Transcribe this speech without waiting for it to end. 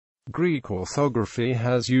Greek orthography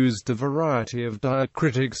has used a variety of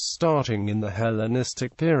diacritics starting in the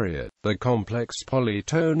Hellenistic period. The complex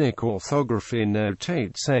polytonic orthography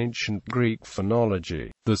notates ancient Greek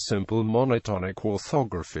phonology. The simple monotonic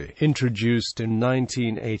orthography, introduced in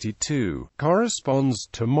 1982, corresponds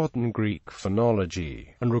to modern Greek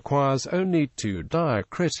phonology, and requires only 2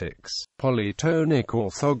 diacritics. Polytonic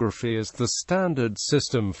orthography is the standard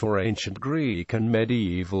system for ancient Greek and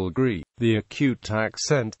medieval Greek. The acute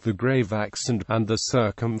accent, the grave accent, and the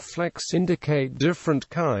circumflex indicate different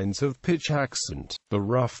kinds of pitch accent. The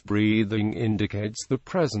rough breathing indicates the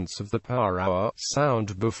presence of the para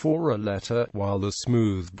sound before a letter, while the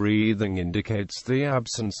smooth breathing indicates the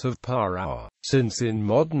absence of para. Since in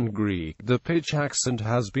modern Greek the pitch accent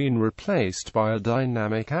has been replaced by a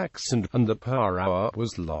dynamic accent, and the para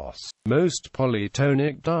was lost, most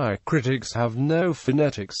polytonic diacritics have no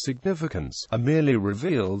phonetic significance, and merely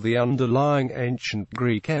reveal the underlying ancient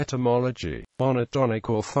Greek etymology. Monotonic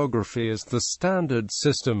orthography is the standard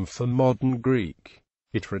system for modern Greek.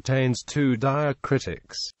 It retains 2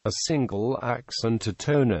 diacritics, a single accent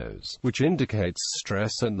tonos, which indicates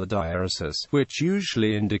stress, and the diaresis, which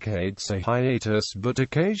usually indicates a hiatus but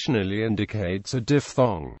occasionally indicates a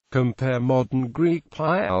diphthong. Compare modern Greek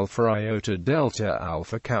pi alpha iota delta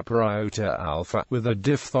alpha kappa iota alpha with a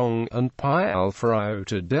diphthong, and pi alpha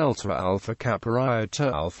iota delta alpha kappa iota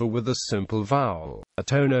alpha with a simple vowel. A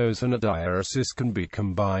tonos and a diaresis can be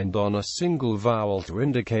combined on a single vowel to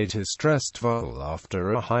indicate a stressed vowel after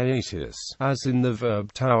a hiatus, as in the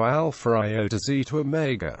verb tau alpha iota zeta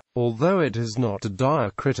omega. Although it is not a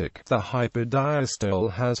diacritic, the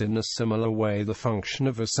hyperdiastole has in a similar way the function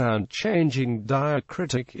of a sound-changing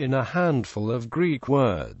diacritic in a handful of Greek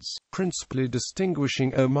words, principally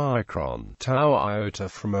distinguishing omicron tau iota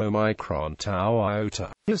from omicron tau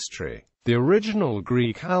iota. History. The original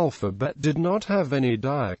Greek alphabet did not have any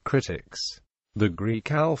diacritics. The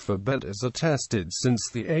Greek alphabet is attested since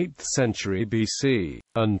the 8th century BC.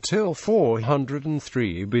 Until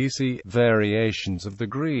 403 BC, variations of the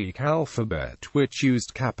Greek alphabet, which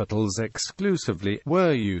used capitals exclusively,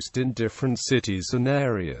 were used in different cities and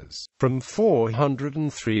areas. From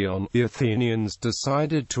 403 on, the Athenians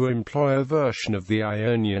decided to employ a version of the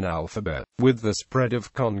Ionian alphabet. With the spread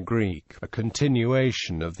of Con Greek, a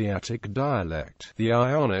continuation of the Attic dialect, the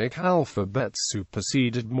Ionic alphabet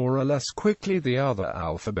superseded more or less quickly the other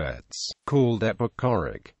alphabets, called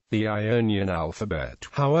Epicoric. The Ionian alphabet,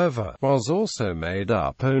 however, was also made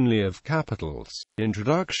up only of capitals.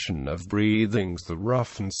 Introduction of breathings. The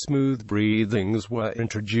rough and smooth breathings were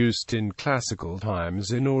introduced in classical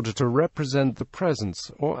times in order to represent the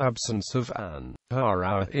presence or absence of an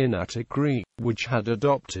para in Attic Greek, which had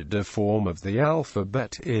adopted a form of the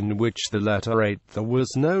alphabet in which the letter The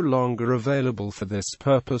was no longer available for this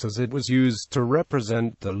purpose, as it was used to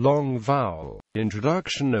represent the long vowel.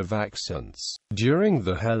 Introduction of accents. During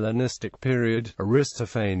the Hellenistic period,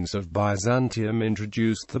 Aristophanes of Byzantium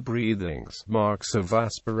introduced the breathings, marks of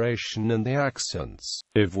aspiration, and the accents,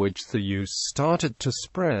 of which the use started to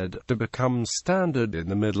spread, to become standard in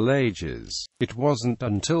the Middle Ages. It wasn't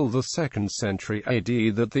until the 2nd century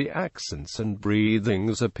AD that the accents and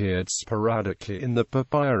breathings appeared sporadically in the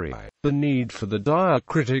papyri. The need for the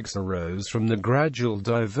diacritics arose from the gradual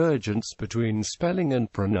divergence between spelling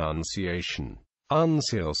and pronunciation.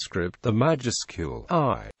 Uncial script, the majuscule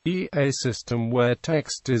i.e. a system where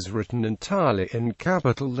text is written entirely in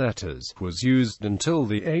capital letters, was used until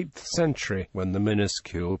the 8th century, when the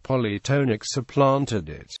minuscule polytonic supplanted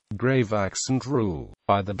it. Grave accent rule.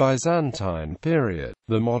 By the Byzantine period,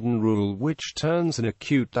 the modern rule which turns an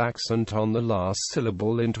acute accent on the last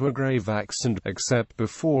syllable into a grave accent, except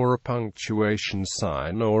before a punctuation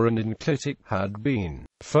sign or an enclitic, had been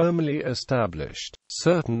firmly established.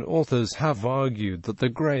 Certain authors have argued that the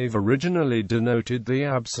grave originally denoted the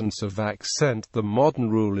absence of accent. The modern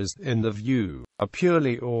rule is, in the view, a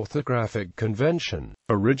purely orthographic convention.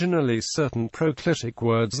 Originally, certain proclitic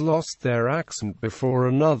words lost their accent before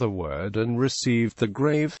another word and received the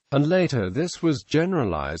grave, and later this was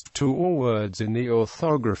generalized to all words in the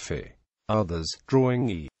orthography. Others, drawing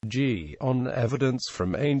e.g. on evidence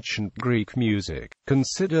from ancient Greek music,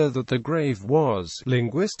 consider that the grave was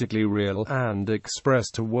linguistically real and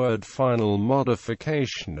expressed a word-final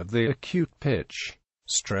modification of the acute pitch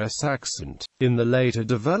stress accent. In the later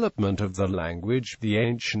development of the language, the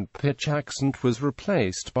ancient pitch accent was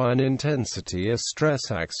replaced by an intensity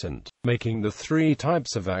stress accent, making the 3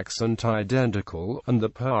 types of accent identical, and the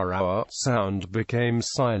para sound became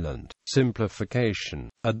silent. Simplification.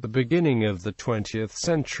 At the beginning of the 20th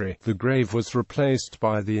century, the grave was replaced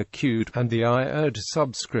by the acute and the iota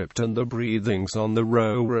subscript, and the breathings on the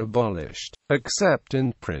row were abolished, except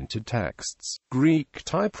in printed texts. Greek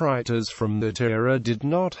typewriters from that era did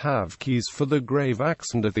not have keys for the grave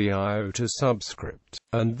accent of the iota subscript,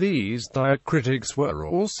 and these diacritics were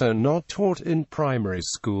also not taught in primary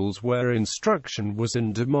schools where instruction was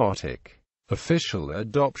in demotic. Official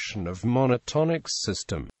adoption of monotonic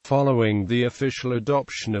system. Following the official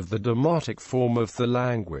adoption of the demotic form of the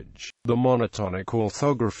language, the monotonic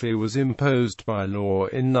orthography was imposed by law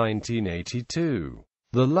in 1982.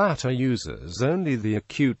 The latter uses only the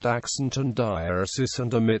acute accent and diacritics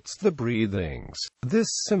and omits the breathings. This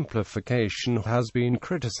simplification has been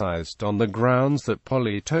criticized on the grounds that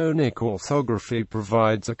polytonic orthography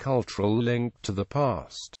provides a cultural link to the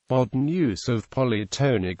past. Modern use of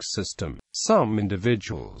polytonic system. Some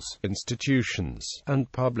individuals, institutions,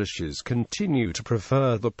 and publishers continue to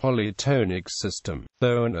prefer the polytonic system,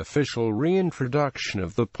 though an official reintroduction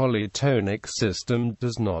of the polytonic system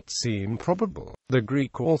does not seem probable. The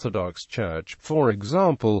Greek Orthodox Church, for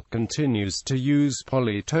example, continues to use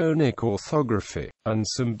polytonic orthography, and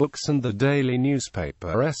some books and the daily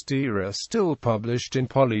newspaper *The* are still published in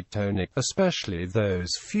polytonic, especially those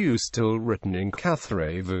few still written in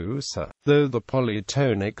katharevousa. Though the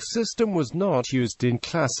polytonic system was not used in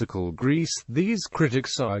classical Greece, these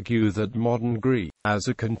critics argue that modern Greek, as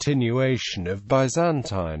a continuation of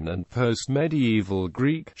Byzantine and post-medieval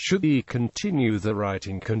Greek, should continue the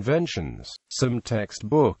writing conventions. Some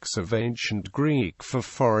textbooks of ancient Greek for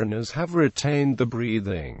foreigners have retained the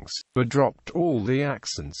breathings, but dropped all the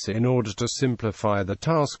accents in order to simplify the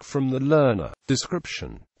task from the learner.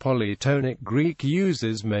 Description. Polytonic Greek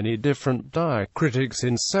uses many different diacritics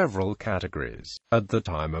in several categories. At the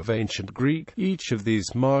time of ancient Greek, each of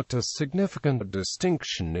these marked a significant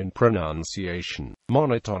distinction in pronunciation.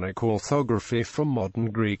 Monotonic orthography for modern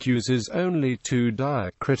Greek uses only two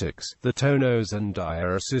diacritics, the tonos and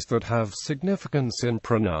diacritics, that have significance in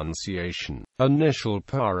pronunciation. Initial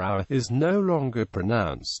para is no longer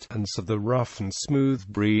pronounced, and so the rough and smooth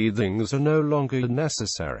breathings are no longer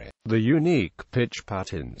necessary. The unique pitch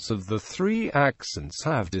patterns of the three accents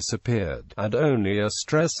have disappeared, and only a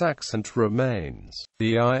stress accent remains.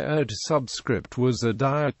 The iota subscript was a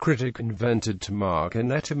diacritic invented to mark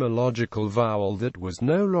an etymological vowel that was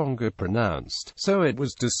no longer pronounced, so it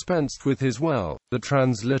was dispensed with as well. The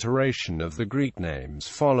transliteration of the Greek names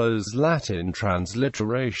follows Latin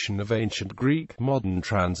transliteration of ancient Greek. Modern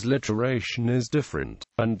transliteration is different,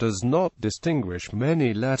 and does not distinguish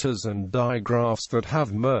many letters and digraphs that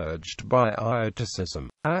have merged by ioticism.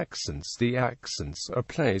 Accents. The accents are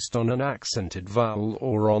placed on an accented vowel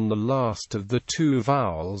or on the last of the two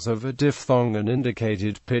vowels of a diphthong and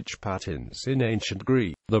indicated pitch patterns in ancient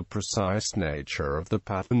Greek. The precise nature of the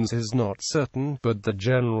patterns is not certain, but the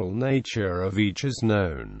general nature of each is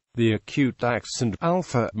known. The acute accent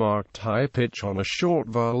alpha marked high pitch on a short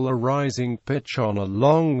vowel, a rising pitch on a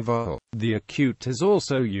long vowel. The acute is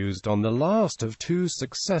also used on the last of two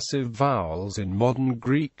successive vowels in modern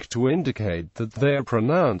Greek to indicate that they are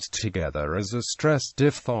pronounced together as a stressed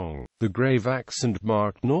diphthong. The grave accent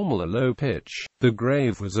marked normal, a low pitch. The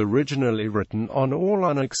grave was originally written on all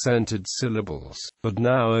unaccented syllables, but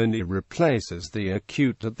now only replaces the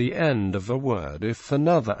acute at the end of a word if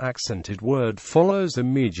another accented word follows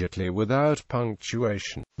immediately without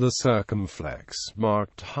punctuation. The circumflex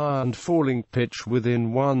marked high and falling pitch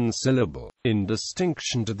within one syllable. In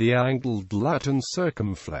distinction to the angled Latin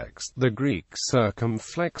circumflex, the Greek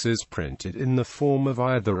circumflex is printed in the form of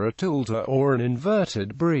either a tilde or an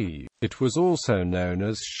inverted breve. It was also known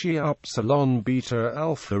as chi upsilon beta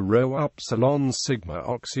alpha rho upsilon sigma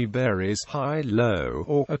oxyberis high low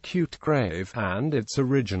or acute grave, and its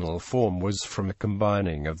original form was from a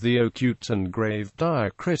combining of the acute and grave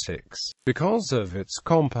diacritics. Because of its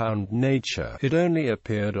compound nature, it only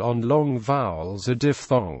appeared on long vowels or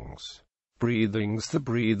diphthongs. Breathings. The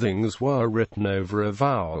breathings were written over a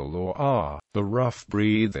vowel or R. The rough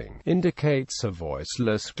breathing indicates a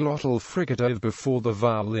voiceless glottal fricative before the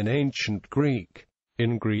vowel in ancient Greek.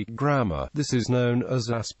 In Greek grammar, this is known as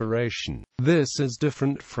aspiration. This is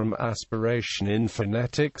different from aspiration in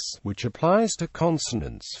phonetics, which applies to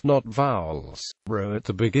consonants, not vowels. Rho at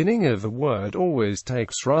the beginning of a word always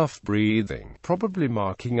takes rough breathing, probably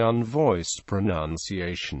marking unvoiced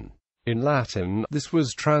pronunciation. In Latin, this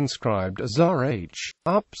was transcribed as RH.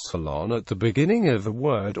 Upsilon at the beginning of a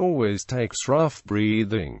word always takes rough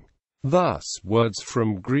breathing. Thus, words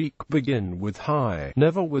from Greek begin with high,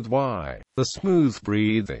 never with y. The smooth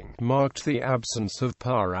breathing marked the absence of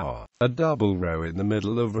para. A double row in the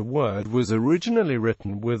middle of a word was originally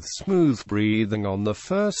written with smooth breathing on the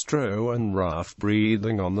first row and rough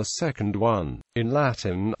breathing on the second one. In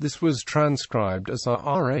Latin, this was transcribed as a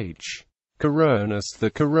rh. Coronus. The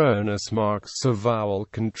coronus marks a vowel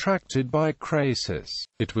contracted by crasis.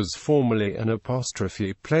 It was formerly an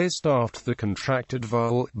apostrophe placed after the contracted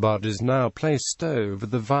vowel, but is now placed over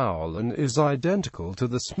the vowel and is identical to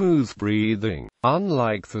the smooth breathing.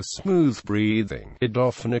 Unlike the smooth breathing, it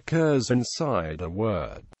often occurs inside a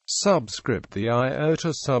word. Subscript. The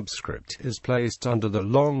iota subscript is placed under the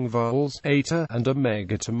long vowels eta and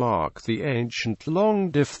omega to mark the ancient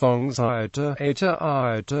long diphthongs iota, eta,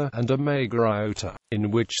 iota, and omega iota,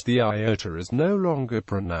 in which the iota is no longer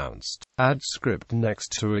pronounced. Adscript.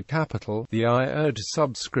 Next to a capital, the iota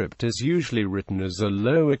subscript is usually written as a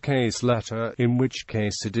lowercase letter, in which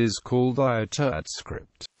case it is called iota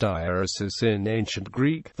adscript. Diaresis. In ancient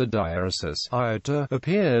Greek, the diaresis iota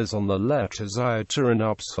appears on the letters iota and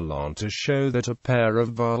upsilon to show that a pair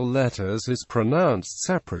of vowel letters is pronounced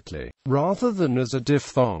separately, rather than as a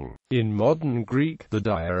diphthong. In modern Greek, the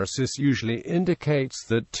diaresis usually indicates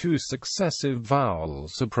that two successive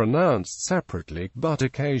vowels are pronounced separately, but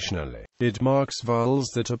occasionally it marks vowels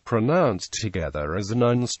that are pronounced together as an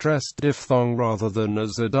unstressed diphthong rather than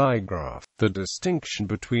as a digraph. The distinction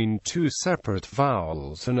between two separate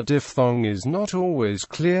vowels and a diphthong is not always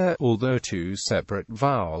clear, although two separate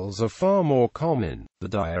vowels are far more common. The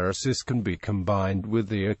diaresis can be combined with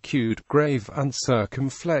the acute, grave, and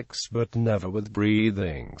circumflex, but never with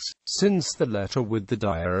breathings, since the letter with the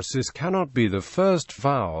diaresis cannot be the first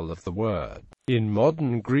vowel of the word. In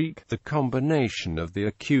modern Greek, the combination of the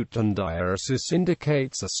acute and diaresis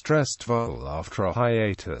indicates a stressed vowel after a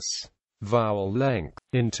hiatus. Vowel length.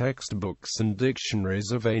 In textbooks and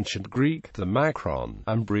dictionaries of ancient Greek, the macron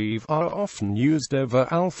and breve are often used over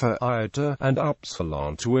alpha, iota, and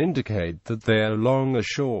upsilon to indicate that they are long or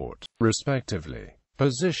short, respectively.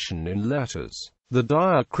 Position in letters. The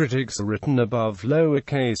diacritics are written above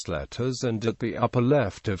lowercase letters and at the upper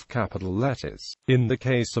left of capital letters. In the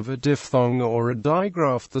case of a diphthong or a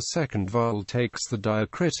digraph, the second vowel takes the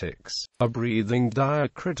diacritics. A breathing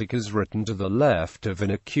diacritic is written to the left of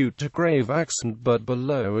an acute to grave accent but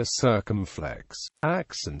below a circumflex.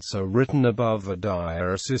 Accents are written above a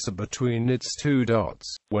diaresis or between its two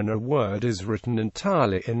dots. When a word is written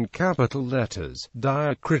entirely in capital letters,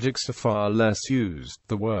 diacritics are far less used.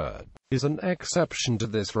 The word is an exception to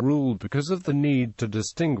this rule because of the need to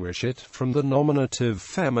distinguish it from the nominative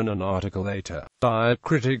feminine article eta.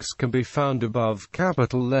 Diacritics can be found above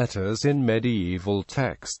capital letters in medieval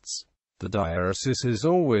texts. The diaresis is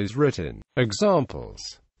always written.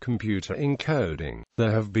 Examples: computer encoding.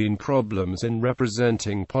 There have been problems in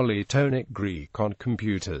representing polytonic Greek on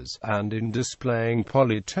computers, and in displaying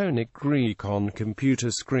polytonic Greek on computer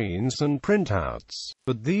screens and printouts,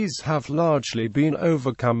 but these have largely been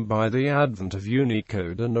overcome by the advent of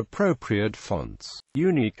Unicode and appropriate fonts.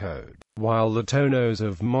 Unicode. While the tonos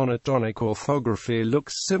of monotonic orthography look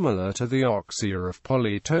similar to the oxia of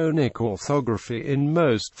polytonic orthography in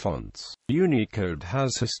most fonts, Unicode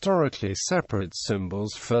has historically separate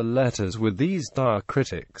symbols for letters with these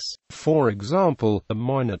diacritics. For example, the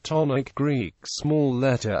monotonic Greek small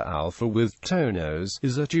letter alpha with tonos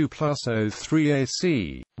is a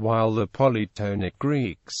 2+03ac, while the polytonic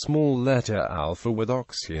Greek small letter alpha with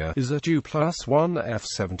oxia is a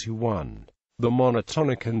 2+1f71. The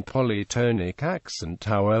monotonic and polytonic accent,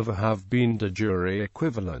 however, have been de jure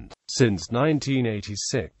equivalent since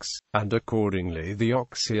 1986, and accordingly the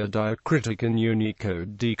oxia diacritic in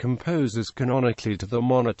Unicode decomposes canonically to the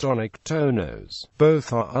monotonic tonos.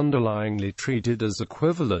 Both are underlyingly treated as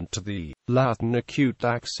equivalent to the Latin acute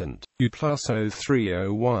accent,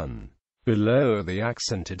 U+0301. Below are the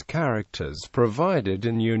accented characters provided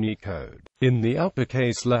in Unicode. In the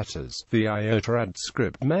uppercase letters, the iota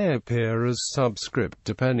adscript may appear as subscript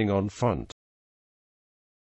depending on font.